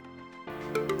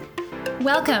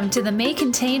Welcome to the May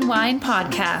Contain Wine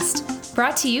podcast,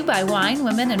 brought to you by Wine,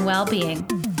 Women, and Wellbeing.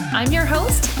 I'm your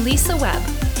host, Lisa Webb,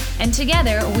 and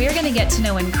together we're going to get to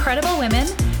know incredible women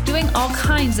doing all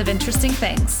kinds of interesting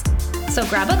things. So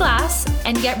grab a glass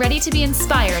and get ready to be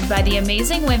inspired by the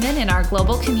amazing women in our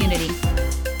global community.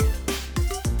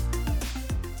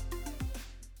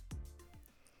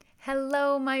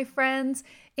 Hello, my friends.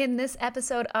 In this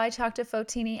episode, I talked to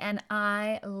Fotini and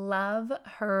I love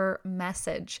her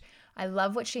message. I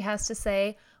love what she has to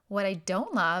say. What I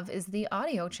don't love is the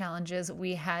audio challenges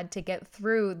we had to get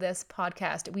through this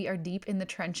podcast. We are deep in the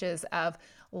trenches of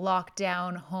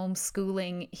lockdown,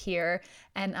 homeschooling here,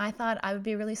 and I thought I would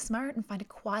be really smart and find a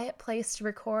quiet place to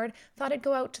record. Thought I'd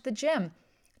go out to the gym.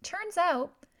 Turns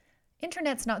out,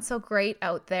 internet's not so great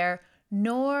out there,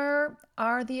 nor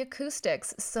are the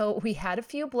acoustics. So we had a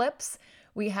few blips.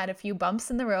 We had a few bumps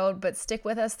in the road, but stick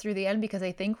with us through the end because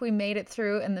I think we made it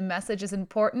through and the message is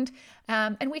important,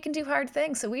 and we can do hard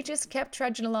things. So we just kept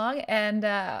trudging along and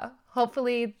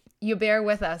hopefully you bear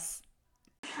with us.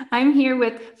 I'm here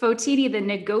with Fotini, the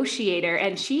negotiator,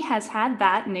 and she has had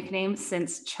that nickname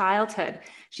since childhood.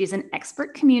 She's an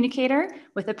expert communicator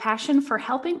with a passion for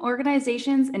helping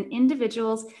organizations and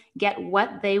individuals get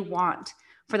what they want.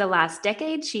 For the last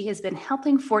decade, she has been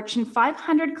helping Fortune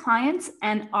 500 clients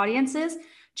and audiences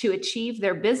to achieve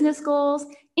their business goals,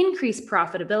 increase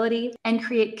profitability, and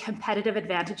create competitive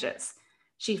advantages.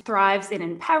 She thrives in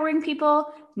empowering people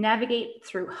navigate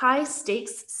through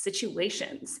high-stakes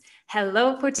situations.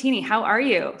 Hello, Fotini. How are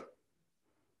you?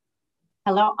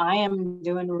 Hello, I am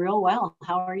doing real well.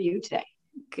 How are you today?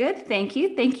 Good, thank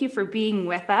you. Thank you for being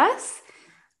with us.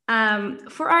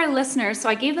 For our listeners, so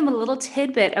I gave them a little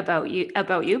tidbit about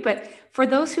you, but for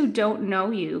those who don't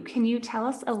know you, can you tell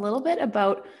us a little bit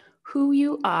about who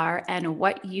you are and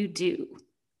what you do?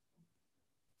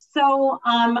 So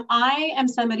I am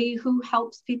somebody who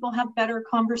helps people have better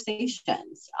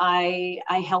conversations. I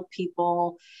help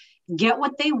people get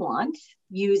what they want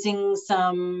using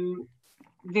some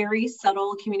very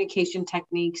subtle communication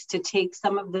techniques to take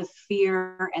some of the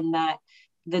fear and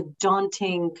the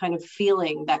daunting kind of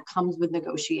feeling that comes with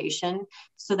negotiation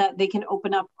so that they can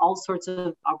open up all sorts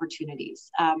of opportunities.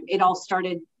 It all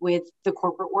started with the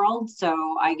corporate world.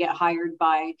 So I get hired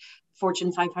by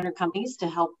Fortune 500 companies to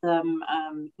help them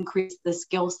increase the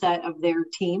skill set of their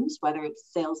teams, whether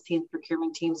it's sales teams,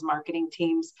 procurement teams, marketing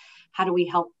teams. How do we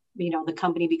help the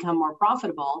company become more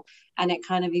profitable? And it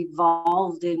kind of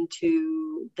evolved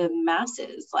into the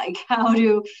masses. Like, how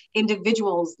do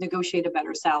individuals negotiate a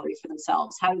better salary for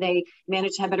themselves? How do they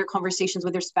manage to have better conversations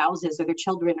with their spouses or their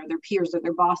children or their peers or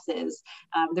their bosses?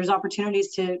 There's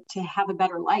opportunities to have a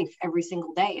better life every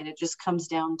single day. And it just comes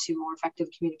down to more effective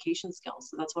communication skills.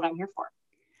 So that's what I'm here for.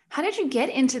 How did you get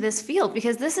into this field?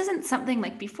 Because this isn't something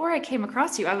like before I came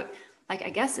across you, I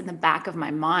guess in the back of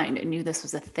my mind, I knew this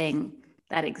was a thing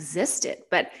that existed,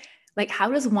 but how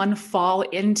does one fall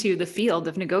into the field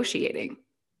of negotiating?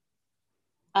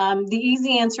 The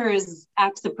easy answer is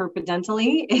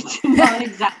accidentally. It's not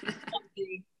exactly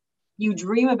something you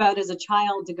dream about as a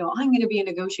child to go, I'm going to be a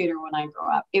negotiator when I grow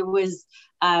up. It was,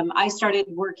 I started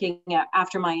working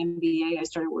after my MBA. I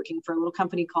started working for a little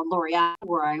company called L'Oreal,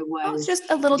 where I was just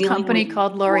a little company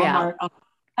called L'Oreal.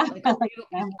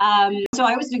 So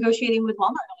I was negotiating with Walmart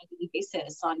on a daily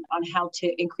basis on how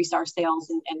to increase our sales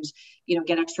and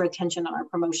get extra attention on our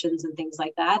promotions and things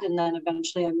like that. And then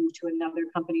eventually I moved to another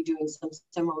company doing some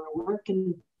similar work.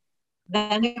 And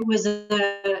then it was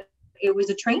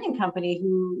a training company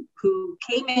who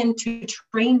came in to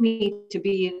train me to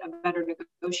be a better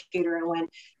negotiator and went,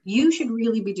 you should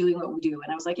really be doing what we do.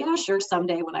 And I was like, yeah, sure,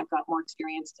 someday when I've got more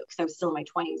experience, because I was still in my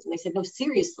 20s. And they said, no,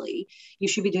 seriously, you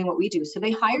should be doing what we do. So they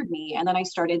hired me. And then I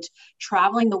started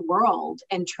traveling the world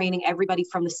and training everybody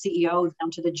from the CEO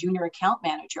down to the junior account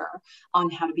manager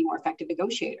on how to be more effective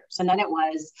negotiators. And then it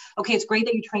was, okay, it's great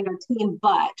that you trained our team,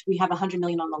 but we have 100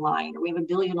 million on the line, or we have $1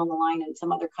 billion on the line in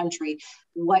some other country.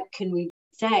 What can we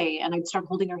say? And I'd start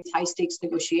holding our high stakes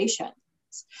negotiations.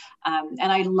 And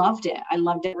I loved it. I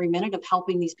loved every minute of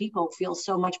helping these people feel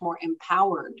so much more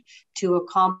empowered to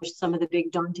accomplish some of the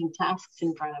big daunting tasks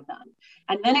in front of them.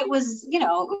 And then it was,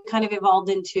 kind of evolved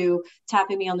into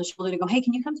tapping me on the shoulder to go, hey,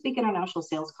 can you come speak at our national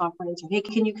sales conference? Or hey,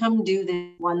 can you come do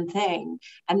this one thing?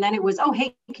 And then it was, oh,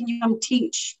 hey, can you come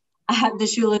teach at the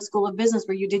Schulich School of Business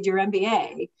where you did your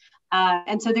MBA?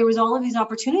 And so there was all of these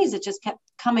opportunities that just kept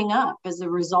coming up as a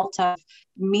result of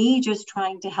me just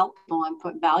trying to help people and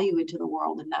put value into the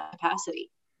world in that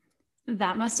capacity.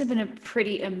 That must have been a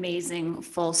pretty amazing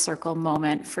full circle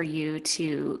moment for you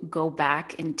to go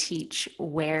back and teach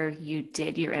where you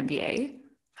did your MBA.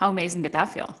 How amazing did that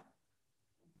feel?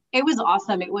 It was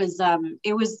awesome. It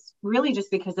was really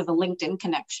just because of a LinkedIn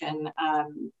connection.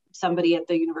 Somebody at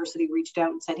the university reached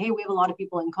out and said, "Hey, we have a lot of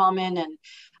people in common, and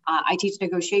I teach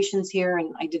negotiations here,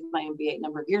 and I did my MBA a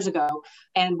number of years ago.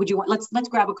 And would you want? Let's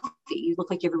grab a coffee. You look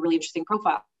like you have a really interesting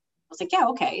profile." I was like, "Yeah,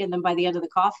 okay." And then by the end of the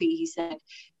coffee, he said,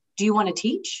 "Do you want to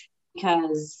teach?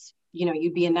 Because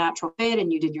you'd be a natural fit,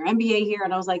 and you did your MBA here."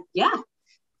 And I was like, "Yeah."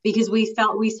 Because we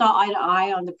saw eye to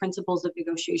eye on the principles of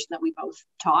negotiation that we both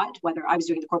taught, whether I was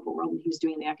doing the corporate world and he was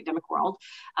doing the academic world.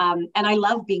 And I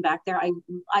love being back there.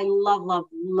 I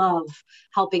love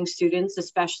helping students,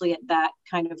 especially at that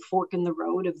kind of fork in the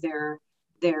road of their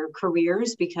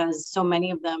careers, because so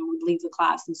many of them would leave the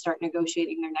class and start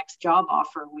negotiating their next job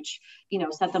offer, which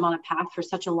set them on a path for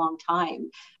such a long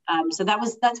time. So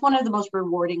that's one of the most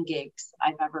rewarding gigs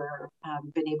I've ever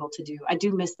been able to do. I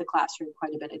do miss the classroom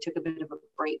quite a bit. I took a bit of a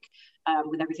break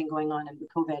with everything going on and with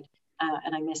COVID,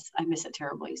 and I miss it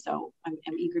terribly. So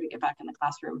I'm eager to get back in the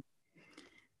classroom.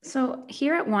 So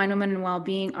here at Wine Women and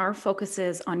Wellbeing, our focus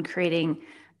is on creating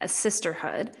a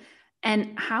sisterhood.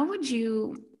 And how would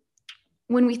you,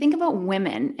 when we think about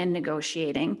women and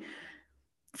negotiating,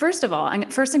 first of all, I'm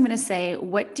going to say,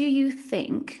 what do you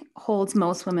think holds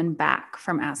most women back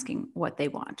from asking what they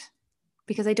want?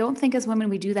 Because I don't think as women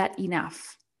we do that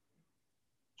enough.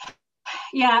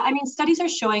 Yeah, I mean, studies are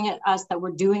showing us that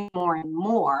we're doing more and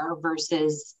more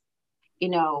versus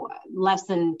less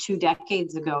than 2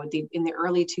 decades ago, in the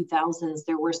early 2000s,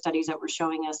 there were studies that were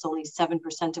showing us only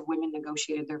 7% of women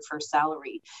negotiated their first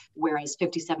salary, whereas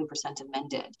 57% of men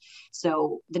did.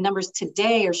 So the numbers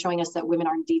today are showing us that women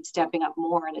are indeed stepping up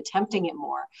more and attempting it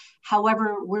more.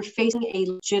 However, we're facing a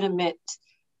legitimate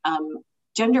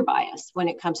gender bias when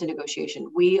it comes to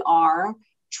negotiation. We are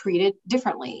treated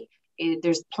differently.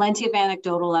 There's plenty of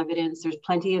anecdotal evidence. There's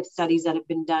plenty of studies that have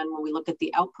been done when we look at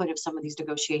the output of some of these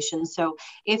negotiations. So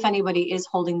if anybody is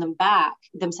holding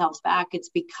themselves back, it's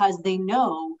because they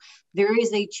know there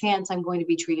is a chance I'm going to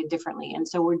be treated differently. And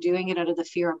so we're doing it out of the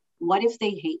fear of, what if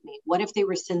they hate me? What if they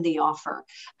rescind the offer?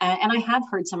 And I have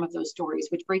heard some of those stories,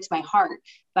 which breaks my heart.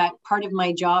 But part of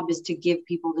my job is to give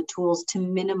people the tools to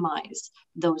minimize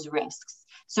those risks.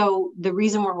 So the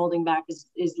reason we're holding back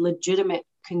is legitimate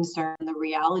concern, the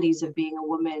realities of being a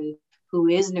woman who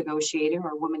is negotiating,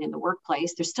 or a woman in the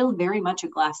workplace. There's still very much a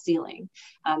glass ceiling.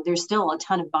 There's still a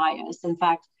ton of bias. In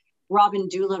fact, Robin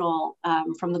Doolittle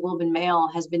from the Globe and Mail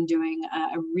has been doing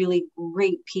a really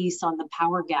great piece on the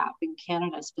power gap in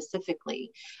Canada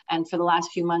specifically. And for the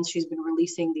last few months, she's been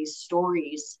releasing these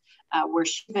stories where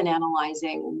she's been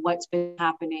analyzing what's been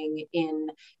happening in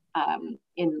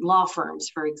law firms,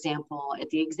 for example. At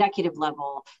the executive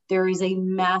level, there is a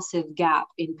massive gap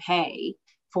in pay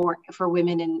for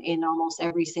women in almost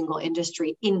every single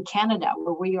industry in Canada,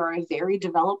 where we are a very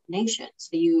developed nation.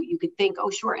 So you could think, oh,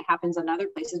 sure, it happens in other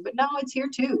places, but no, it's here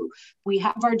too. We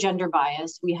have our gender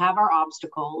bias, we have our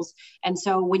obstacles. And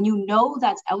so when you know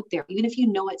that's out there, even if you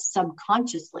know it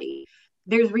subconsciously,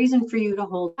 there's reason for you to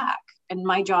hold back. And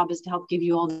my job is to help give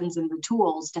you all the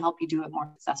tools to help you do it more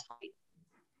successfully.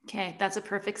 Okay, that's a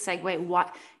perfect segue.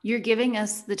 What you're giving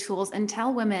us the tools, and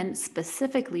tell women,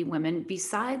 specifically women,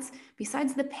 besides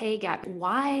the pay gap,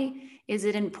 why is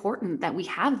it important that we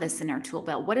have this in our tool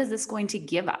belt? What is this going to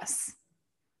give us?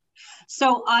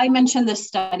 So I mentioned this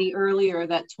study earlier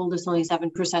that told us only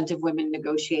 7% of women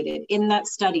negotiated. In that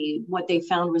study, what they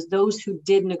found was those who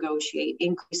did negotiate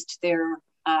increased their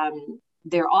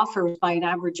offers by an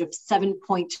average of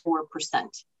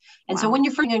 7.4%. And wow. So when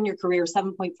you're starting in your career,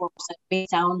 7.4% may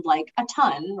sound like a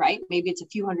ton, right? Maybe it's a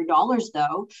few $100s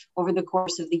though, over the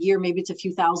course of the year. Maybe it's a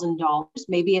few $1,000s.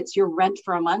 Maybe it's your rent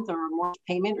for a month, or a mortgage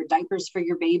payment, or diapers for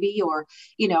your baby, or,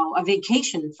 a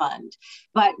vacation fund.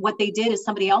 But what they did is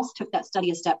somebody else took that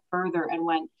study a step further and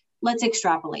went, let's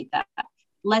extrapolate that.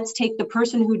 Let's take the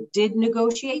person who did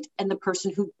negotiate and the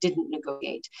person who didn't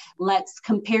negotiate. Let's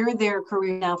compare their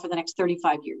career now for the next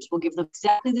 35 years. We'll give them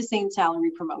exactly the same salary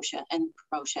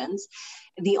promotions.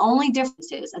 The only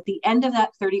difference is at the end of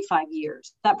that 35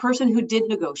 years, that person who did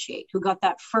negotiate, who got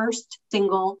that first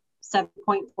single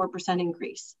 7.4%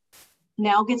 increase,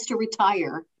 now gets to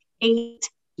retire 8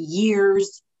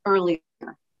 years earlier.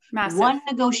 Massive. One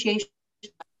negotiation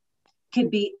could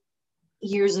be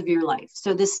years of your life.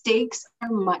 So the stakes are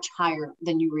much higher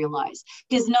than you realize.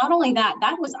 Because not only that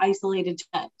was isolated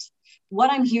event. what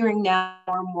I'm hearing now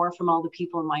more and more from all the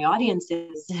people in my audience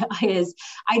is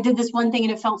I did this one thing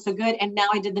and it felt so good. And now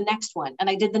I did the next one and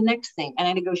I did the next thing and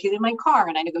I negotiated my car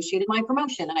and I negotiated my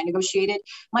promotion and I negotiated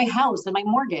my house and my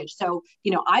mortgage. So,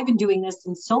 I've been doing this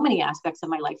in so many aspects of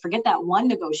my life. Forget that one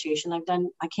negotiation I've done.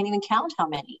 I can't even count how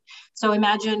many. So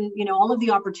imagine, all of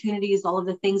the opportunities, all of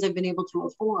the things I've been able to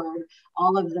afford,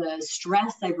 all of the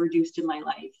stress I've reduced in my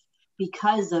life,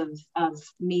 because of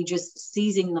me just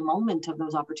seizing the moment of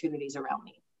those opportunities around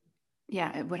me.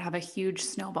 Yeah, it would have a huge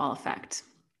snowball effect.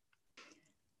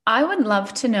 I would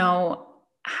love to know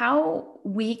how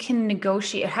we can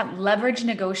negotiate, how leverage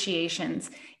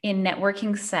negotiations in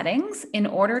networking settings in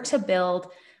order to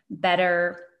build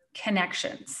better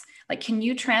connections. Like, can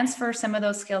you transfer some of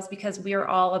those skills? Because we are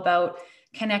all about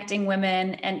connecting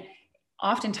women, and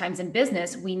oftentimes in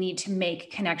business, we need to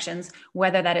make connections,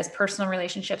 whether that is personal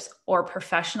relationships or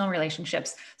professional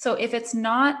relationships. So if it's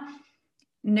not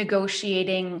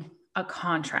negotiating a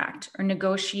contract or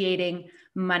negotiating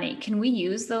money, can we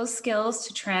use those skills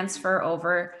to transfer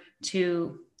over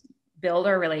to build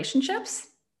our relationships?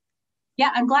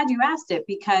 Yeah, I'm glad you asked it,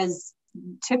 because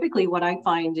typically what I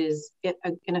find is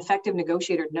an effective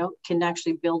negotiator can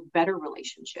actually build better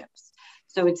relationships.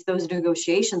 So it's those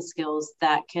negotiation skills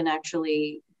that can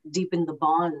actually deepen the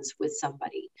bonds with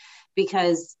somebody.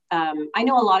 Because I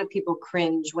know a lot of people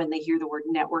cringe when they hear the word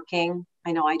networking.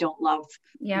 I know I don't love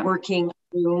working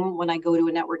room when I go to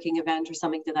a networking event or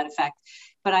something to that effect.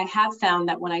 But I have found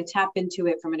that when I tap into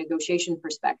it from a negotiation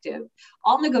perspective,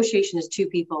 all negotiation is two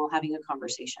people having a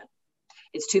conversation.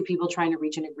 It's two people trying to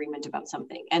reach an agreement about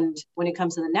something. And when it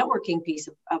comes to the networking piece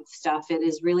of stuff, it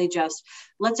is really just,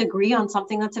 let's agree on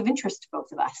something that's of interest to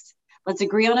both of us. Let's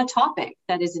agree on a topic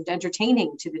that is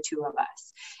entertaining to the two of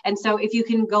us. And so if you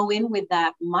can go in with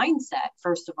that mindset,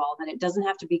 first of all, that it doesn't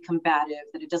have to be combative,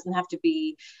 that it doesn't have to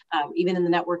be, even in the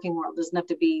networking world, doesn't have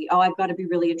to be, oh, I've got to be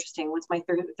really interesting. What's my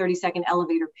 30-second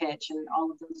elevator pitch and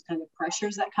all of those kind of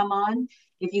pressures that come on.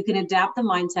 If you can adapt the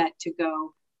mindset to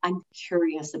go, I'm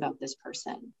curious about this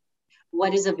person.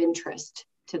 What is of interest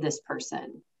to this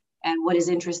person? And what is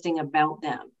interesting about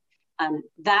them?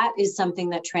 That is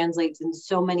something that translates in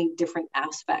so many different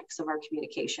aspects of our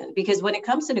communication. Because when it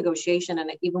comes to negotiation,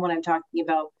 and even when I'm talking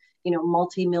about,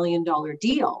 multi-million-dollar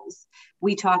deals,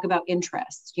 we talk about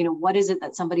interest. What is it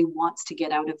that somebody wants to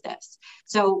get out of this?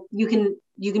 So you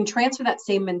can transfer that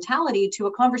same mentality to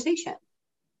a conversation.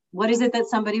 What is it that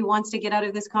somebody wants to get out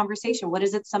of this conversation? What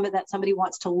is it that somebody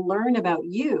wants to learn about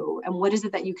you? And what is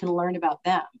it that you can learn about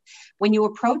them? When you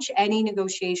approach any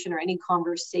negotiation or any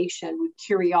conversation with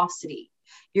curiosity,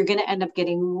 you're going to end up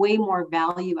getting way more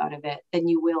value out of it than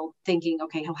you will thinking,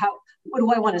 okay, what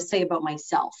do I want to say about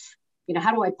myself?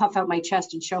 How do I puff out my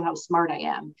chest and show how smart I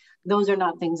am? Those are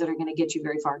not things that are going to get you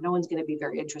very far. No one's going to be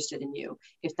very interested in you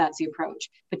if that's the approach.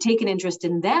 But take an interest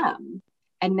in them.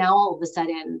 And now all of a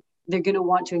sudden, they're going to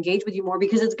want to engage with you more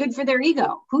because it's good for their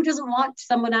ego. Who doesn't want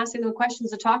someone asking them questions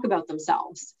to talk about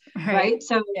themselves, right?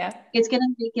 So It's going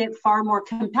to make it far more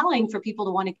compelling for people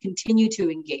to want to continue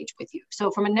to engage with you.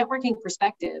 So from a networking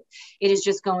perspective, it is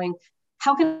just going,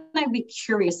 how can I be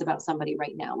curious about somebody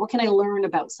right now? What can I learn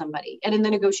about somebody? And in the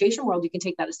negotiation world, you can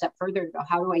take that a step further and go,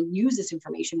 how do I use this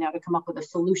information now to come up with a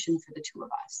solution for the two of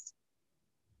us?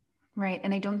 Right.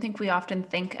 And I don't think we often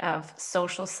think of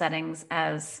social settings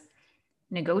as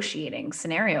negotiating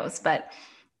scenarios, but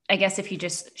I guess if you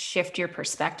just shift your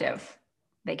perspective,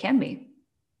 they can be.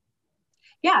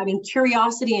 Yeah, I mean,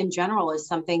 curiosity in general is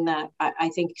something that I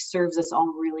think serves us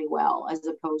all really well, as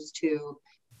opposed to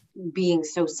being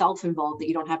so self-involved that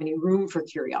you don't have any room for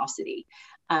curiosity.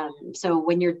 So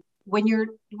when you're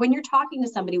talking to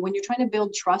somebody, when you're trying to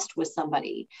build trust with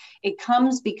somebody, it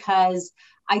comes because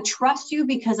I trust you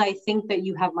because I think that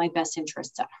you have my best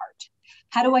interests at heart.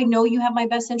 How do I know you have my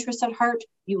best interests at heart?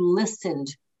 You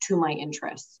listened to my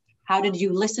interests. How did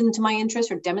you listen to my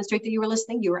interests or demonstrate that you were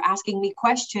listening? You were asking me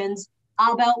questions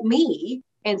about me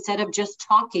instead of just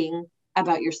talking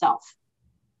about yourself,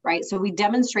 right? So we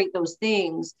demonstrate those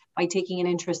things by taking an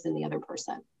interest in the other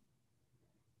person.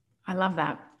 I love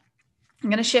that. I'm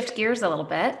going to shift gears a little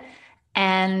bit,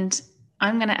 and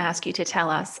I'm going to ask you to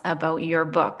tell us about your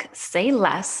book, Say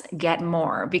Less, Get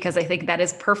More, because I think that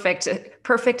is perfect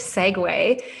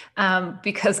segue,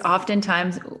 because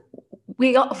oftentimes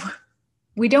we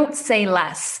don't say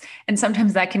less, and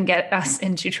sometimes that can get us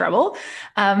into trouble.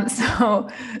 So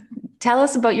tell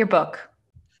us about your book.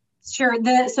 Sure.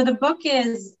 So the book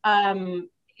is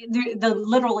the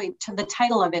literally to the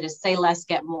title of it is Say Less,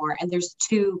 Get More. And there's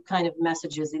two kind of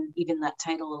messages in even that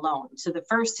title alone. So the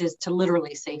first is to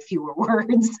literally say fewer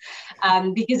words,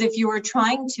 because if you are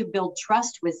trying to build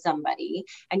trust with somebody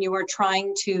and you are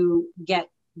trying to get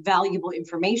valuable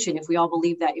information, if we all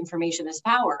believe that information is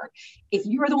power, if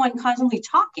you're the one constantly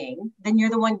talking, then you're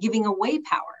the one giving away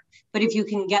power. But if you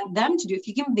can get them to do, if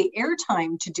you give them the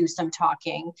airtime to do some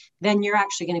talking, then you're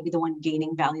actually going to be the one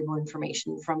gaining valuable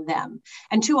information from them.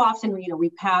 And too often, we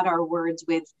pad our words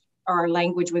with our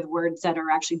language with words that are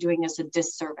actually doing us a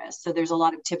disservice. So there's a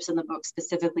lot of tips in the book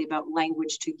specifically about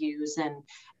language to use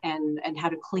and how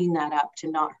to clean that up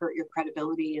to not hurt your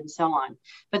credibility and so on.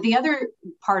 But the other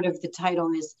part of the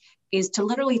title is to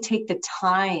literally take the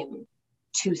time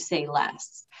to say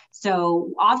less.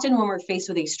 So often when we're faced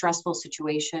with a stressful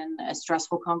situation, a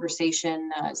stressful conversation,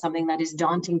 something that is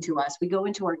daunting to us, we go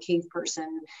into our cave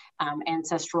person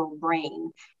ancestral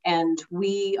brain, and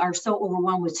we are so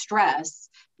overwhelmed with stress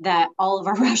that all of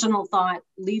our rational thought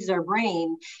leaves our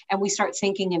brain, and we start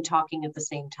thinking and talking at the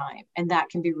same time. And that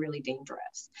can be really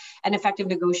dangerous. An effective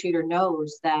negotiator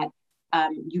knows that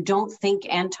you don't think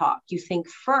and talk, you think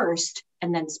first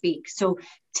and then speak. So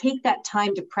take that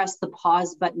time to press the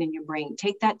pause button in your brain.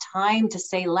 Take that time to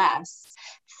say less.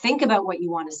 Think about what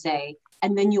you want to say,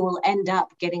 and then you will end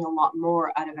up getting a lot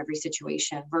more out of every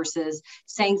situation versus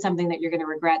saying something that you're going to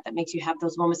regret, that makes you have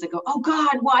those moments that go, oh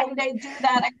God, why did I do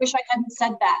that? I wish I hadn't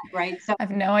said that, right? So I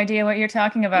have no idea what you're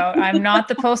talking about. I'm not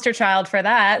the poster child for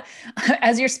that.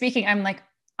 As you're speaking, I'm like,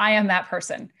 I am that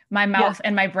person. My mouth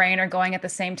and my brain are going at the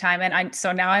same time. And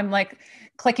so now I'm like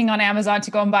clicking on Amazon to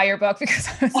go and buy your book, because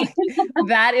I was like,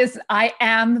 I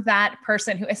am that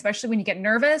person who, especially when you get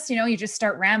nervous, you just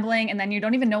start rambling and then you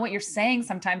don't even know what you're saying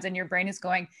sometimes. And your brain is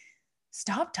going,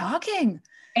 stop talking.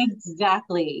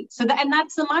 Exactly. And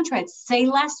that's the mantra. It's say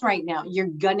less right now. You're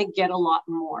going to get a lot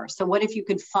more. So what if you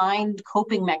could find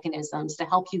coping mechanisms to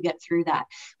help you get through that?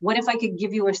 What if I could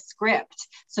give you a script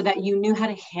so that you knew how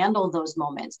to handle those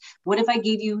moments? What if I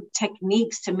gave you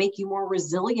techniques to make you more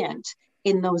resilient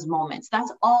in those moments?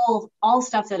 That's all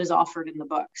stuff that is offered in the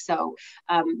book. So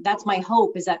that's my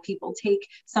hope, is that people take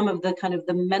some of the kind of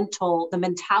the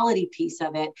mentality piece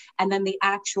of it, and then the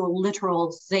actual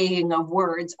literal saying of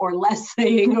words or less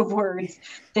saying of words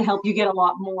to help you get a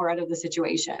lot more out of the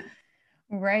situation.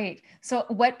 Right. So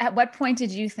at what point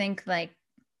did you think like,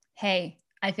 hey,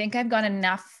 I think I've got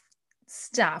enough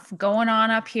stuff going on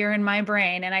up here in my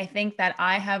brain, and I think that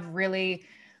I have really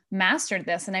mastered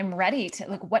this and I'm ready to,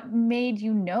 like, what made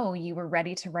you know you were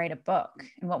ready to write a book?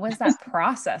 And what was that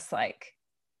process like?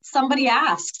 Somebody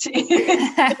asked.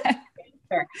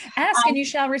 Ask and you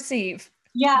shall receive.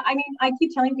 Yeah. I mean, I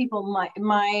keep telling people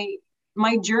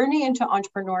my journey into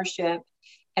entrepreneurship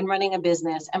and running a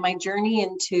business, and my journey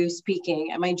into speaking,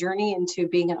 and my journey into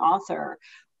being an author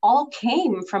all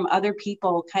came from other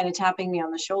people kind of tapping me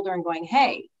on the shoulder and going,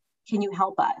 hey, can you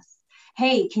help us?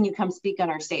 Hey, can you come speak on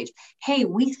our stage? Hey,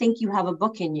 we think you have a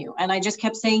book in you. And I just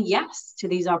kept saying yes to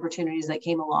these opportunities that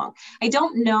came along. I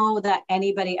don't know that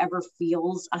anybody ever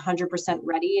feels 100%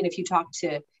 ready. And if you talk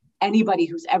to anybody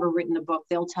who's ever written a book,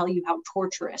 they'll tell you how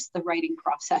torturous the writing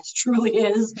process truly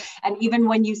is. And even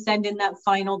when you send in that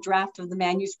final draft of the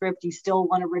manuscript, you still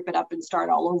want to rip it up and start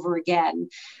all over again.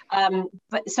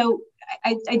 But so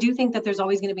I do think that there's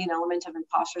always going to be an element of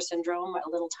imposter syndrome, a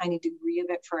little tiny degree of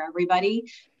it for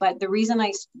everybody. But the reason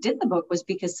I did the book was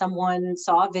because someone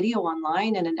saw a video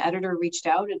online and an editor reached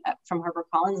out from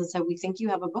HarperCollins and said, we think you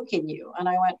have a book in you. And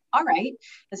I went, all right.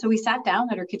 And so we sat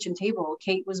down at our kitchen table.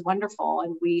 Kate was wonderful.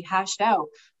 And we hashed out,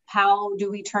 how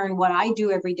do we turn what I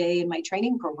do every day in my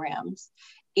training programs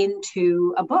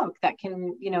into a book that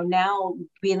can, now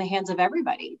be in the hands of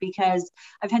everybody? Because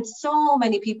I've had so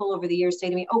many people over the years say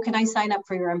to me, oh, can I sign up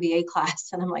for your MBA class?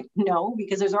 And I'm like, no,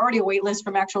 because there's already a wait list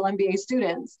from actual MBA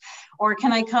students. Or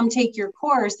can I come take your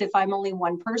course if I'm only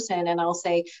one person? And I'll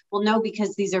say, well, no,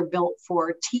 because these are built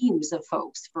for teams of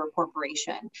folks for a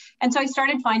corporation. And so I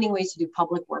started finding ways to do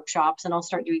public workshops, and I'll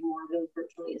start doing more of those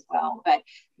virtually as well. But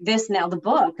the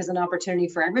book is an opportunity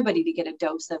for everybody to get a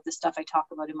dose of the stuff I talk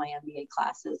about in my MBA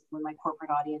classes with my corporate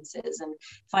audiences, and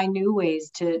find new ways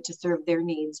to serve their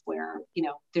needs where,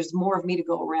 there's more of me to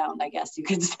go around, I guess you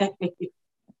could say.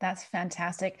 That's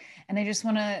fantastic. And I just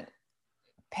want to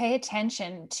pay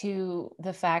attention to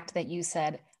the fact that you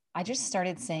said, I just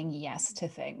started saying yes to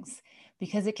things,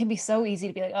 because it can be so easy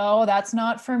to be like, oh, that's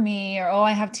not for me, or, oh,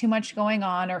 I have too much going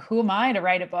on, or who am I to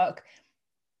write a book?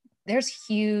 There's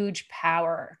huge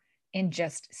power in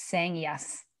just saying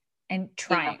yes and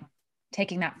trying,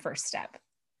 taking that first step.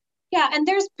 Yeah, and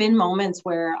there's been moments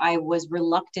where I was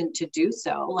reluctant to do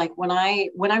so. Like when I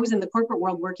was in the corporate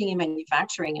world working in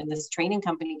manufacturing, and this training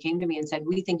company came to me and said,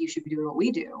 "We think you should be doing what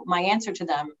we do." My answer to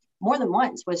them more than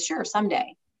once was, "Sure,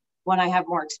 someday when I have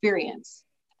more experience."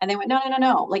 And they went, "No, no, no,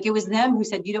 no." Like it was them who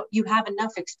said, You have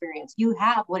enough experience. You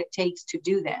have what it takes to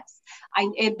do this."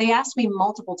 They asked me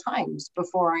multiple times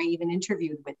before I even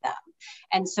interviewed with them.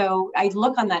 And so I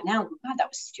look on that now and go, God, that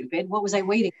was stupid. What was I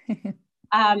waiting?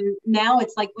 Now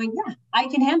it's like going, yeah, I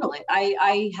can handle it.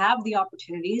 I have the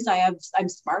opportunities. I'm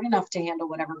smart enough to handle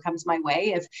whatever comes my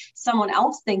way. If someone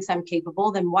else thinks I'm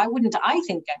capable, then why wouldn't I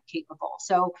think I'm capable?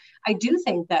 So I do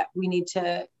think that we need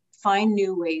to find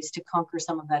new ways to conquer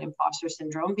some of that imposter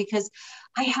syndrome, because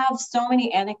I have so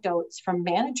many anecdotes from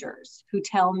managers who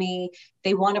tell me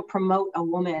they want to promote a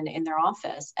woman in their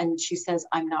office and she says,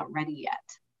 "I'm not ready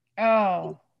yet."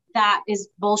 Oh. That is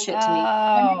bullshit to me. When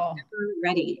are you ever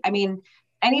ready? I mean,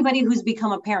 anybody who's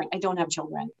become a parent, I don't have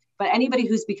children, but anybody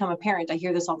who's become a parent, I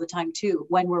hear this all the time too.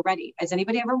 When we're ready. Is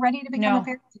anybody ever ready to become a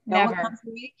parent? Never.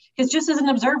 Because just as an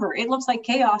observer, it looks like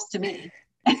chaos to me.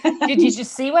 Did you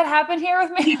just see what happened here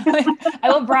with me? Like, I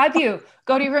will bribe you.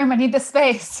 Go to your room. I need the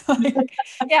space. Like,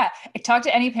 yeah. Talk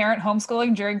to any parent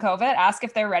homeschooling during COVID. Ask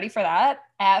if they're ready for that.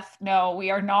 No, we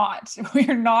are not. We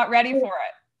are not ready for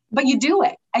it. But you do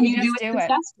it, and you do it do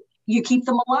successfully. You keep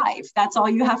them alive. That's all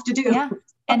you have to do. Yeah.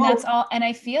 And that's all. And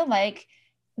I feel like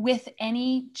with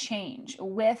any change,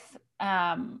 with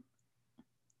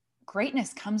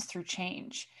greatness comes through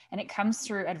change, and it comes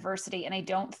through adversity. And I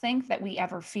don't think that we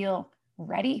ever feel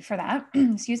ready for that.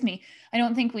 Excuse me. I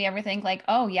don't think we ever think like,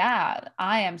 oh yeah,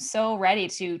 I am so ready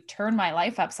to turn my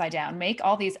life upside down, make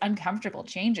all these uncomfortable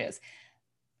changes.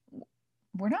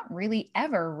 We're not really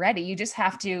ever ready. You just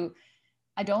have to,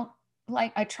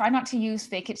 I try not to use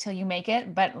fake it till you make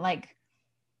it, but like,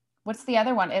 what's the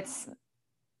other one? It's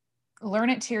learn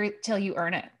it till you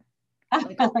earn it.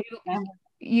 Like,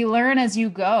 you learn as you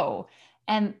go.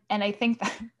 And I think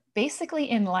that basically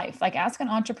in life, like ask an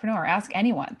entrepreneur, ask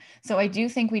anyone. So I do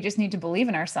think we just need to believe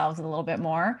in ourselves a little bit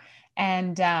more,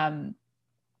 and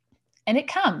it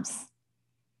comes.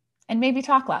 And maybe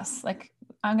talk less. Like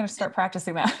I'm going to start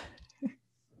practicing that.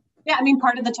 Yeah. I mean,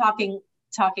 part of the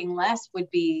talking less would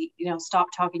be, stop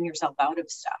talking yourself out of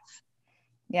stuff.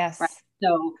 Yes. Right?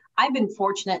 So I've been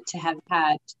fortunate to have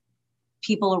had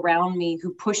people around me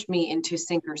who pushed me into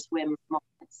sink or swim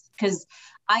moments, because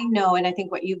I know, and I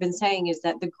think what you've been saying is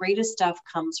that the greatest stuff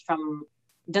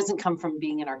doesn't come from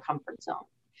being in our comfort zone.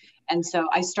 And so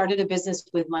I started a business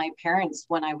with my parents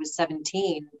when I was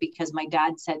 17, because my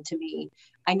dad said to me,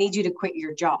 "I need you to quit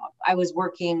your job." I was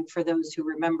working, for those who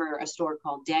remember, a store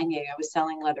called Danier. I was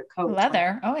selling leather coats.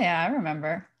 Leather? Oh yeah, I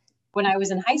remember. When I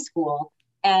was in high school.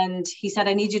 And he said,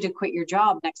 "I need you to quit your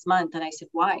job next month." And I said,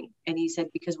 "Why?" And he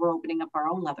said, "Because we're opening up our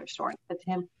own leather store." I said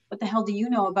to him, "What the hell do you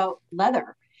know about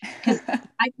leather?" Because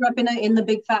I grew up in the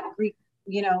big fat Greek,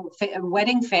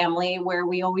 wedding family where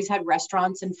we always had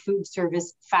restaurants and food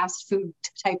service, fast food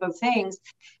type of things.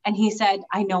 And he said,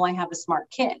 "I know I have a smart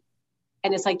kid."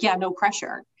 And it's like, yeah, no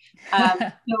pressure.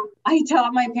 So I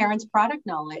taught my parents product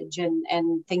knowledge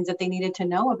and things that they needed to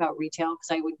know about retail,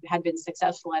 because had been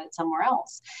successful at it somewhere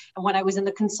else. And when I was in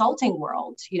the consulting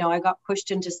world, I got pushed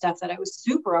into stuff that I was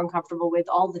super uncomfortable with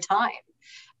all the time.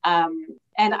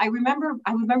 And I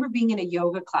remember being in a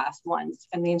yoga class once,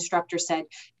 and the instructor said,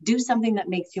 "Do something that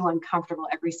makes you uncomfortable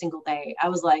every single day." I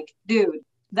was like, dude,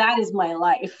 that is my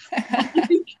life.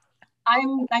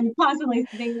 I'm constantly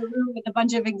sitting in a room with a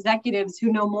bunch of executives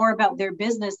who know more about their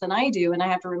business than I do. And I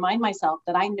have to remind myself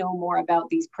that I know more about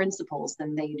these principles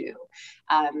than they do.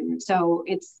 So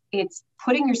it's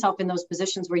putting yourself in those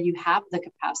positions where you have the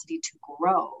capacity to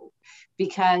grow.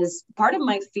 Because part of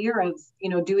my fear of,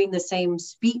 doing the same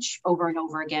speech over and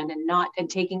over again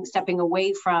and stepping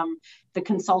away from the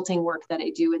consulting work that I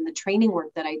do and the training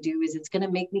work that I do is it's going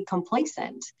to make me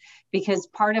complacent. Because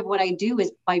part of what I do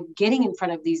is by getting in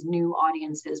front of these new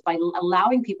audiences, by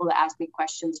allowing people to ask me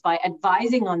questions, by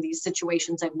advising on these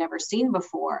situations I've never seen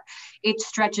before, it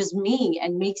stretches me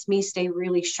and makes me stay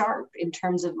really sharp in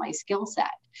terms of my skill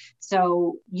set.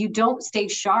 So you don't stay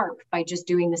sharp by just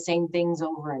doing the same things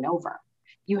over and over.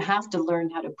 You have to learn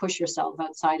how to push yourself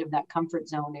outside of that comfort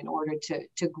zone in order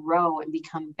to grow and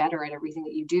become better at everything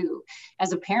that you do.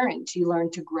 As a parent, you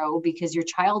learn to grow because your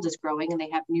child is growing and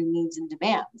they have new needs and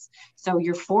demands. So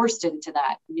you're forced into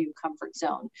that new comfort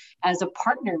zone. As a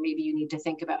partner, maybe you need to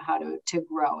think about how to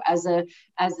grow. As an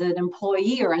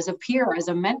employee or as a peer, as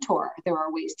a mentor, there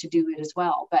are ways to do it as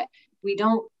well. But we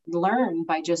don't learn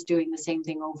by just doing the same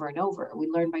thing over and over. We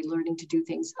learn by learning to do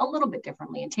things a little bit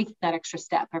differently and taking that extra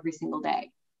step every single day.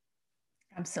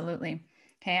 Absolutely.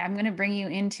 Okay, I'm going to bring you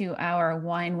into our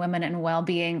wine, women, and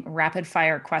well-being rapid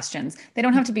fire questions. They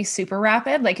don't have to be super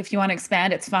rapid. Like if you want to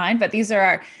expand, it's fine. But these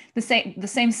are the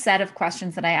same set of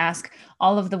questions that I ask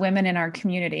all of the women in our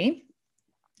community.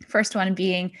 First one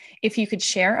being, if you could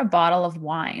share a bottle of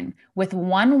wine with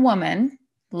one woman,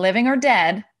 living or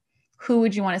dead, who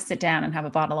would you want to sit down and have a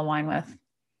bottle of wine with?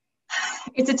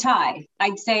 It's a tie.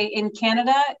 I'd say in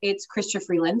Canada, it's Chrystia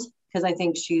Freeland, because I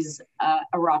think she's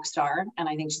a rock star and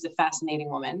I think she's a fascinating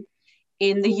woman.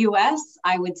 In the US,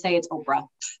 I would say it's Oprah,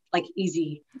 like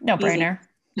easy. No brainer.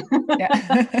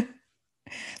 Yeah.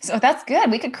 So that's good.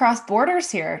 We could cross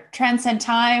borders here, transcend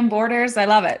time, borders. I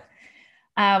love it.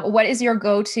 What is your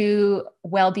go-to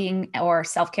well-being or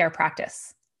self-care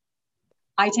practice?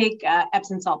 I take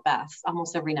Epsom salt baths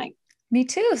almost every night. Me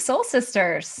too. Soul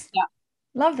sisters. Yeah.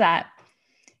 Love that.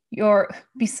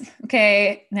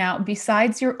 Okay. Now,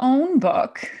 besides your own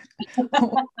book,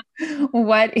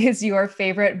 what is your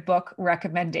favorite book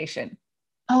recommendation?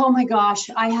 Oh my gosh.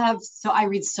 I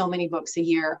read so many books a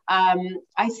year.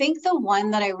 I think the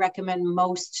one that I recommend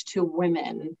most to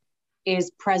women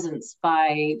is Presence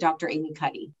by Dr. Amy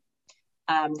Cuddy.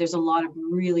 There's a lot of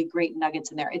really great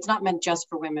nuggets in there. It's not meant just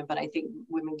for women, but I think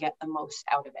women get the most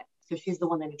out of it. So she's the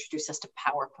one that introduced us to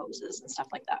power poses and stuff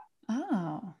like that.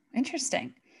 Oh,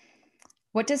 interesting.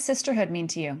 What does sisterhood mean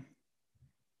to you?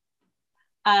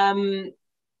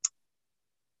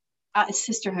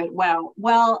 Sisterhood. Wow.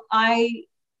 Well, I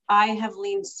have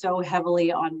leaned so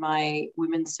heavily on my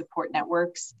women's support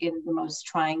networks in the most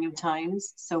trying of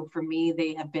times. So for me,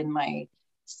 they have been my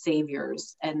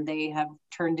saviors, and they have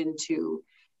turned into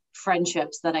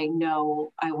friendships that I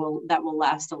know that will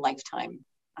last a lifetime.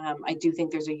 I do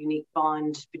think there's a unique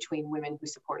bond between women who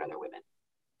support other women.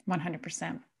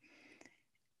 100%.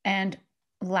 And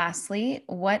lastly,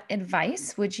 what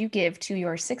advice would you give to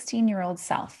your 16-year-old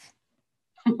self?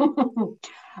 Loaded,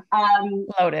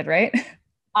 right?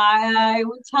 I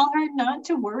would tell her not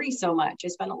to worry so much. I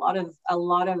spent a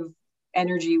lot of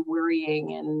energy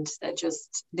worrying, and that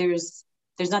just there's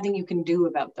nothing you can do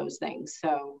about those things.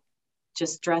 So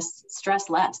just stress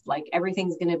less. Like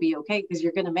everything's going to be okay because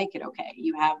you're going to make it okay.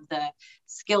 You have the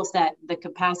skill set, the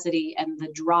capacity, and the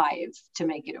drive to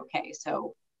make it okay.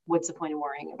 So what's the point of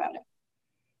worrying about it?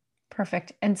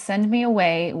 Perfect. And send me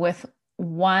away with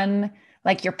one,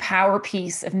 like your power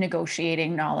piece of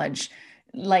negotiating knowledge.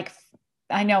 Like,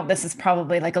 I know this is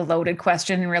probably like a loaded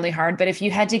question and really hard, but if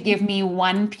you had to give me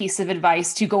one piece of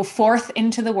advice to go forth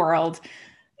into the world,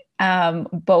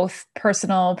 both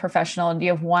personal, professional, do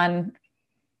you have one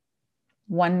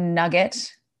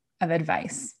nugget of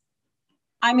advice?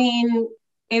 I mean,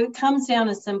 it comes down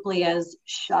as simply as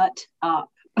shut up.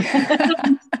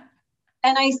 And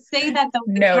I say that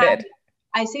noted.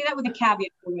 I say that with a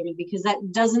caveat for women, because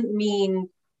that doesn't mean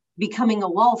becoming a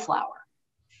wallflower.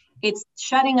 It's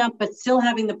shutting up, but still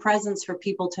having the presence for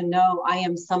people to know I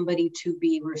am somebody to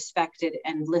be respected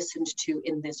and listened to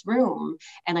in this room.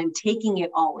 And I'm taking it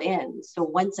all in. So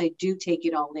once I do take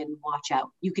it all in, watch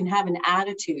out. You can have an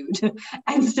attitude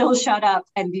and still shut up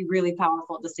and be really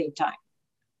powerful at the same time.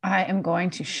 I am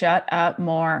going to shut up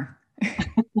more.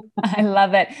 I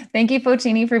love it. Thank you,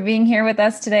 Fotini, for being here with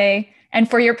us today and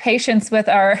for your patience with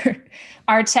our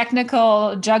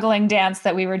technical juggling dance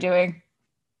that we were doing.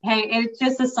 Hey, it's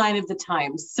just a sign of the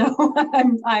times. So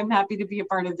I'm happy to be a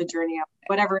part of the journey,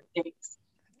 whatever it takes.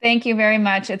 Thank you very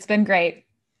much. It's been great.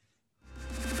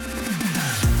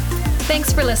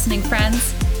 Thanks for listening,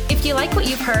 friends. If you like what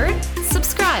you've heard,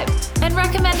 subscribe and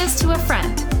recommend us to a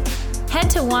friend.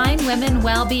 Head to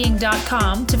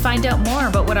winewomenwellbeing.com to find out more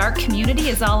about what our community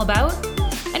is all about,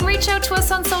 and reach out to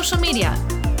us on social media.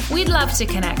 We'd love to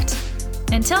connect.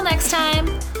 Until next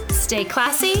time, stay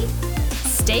classy,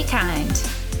 stay kind.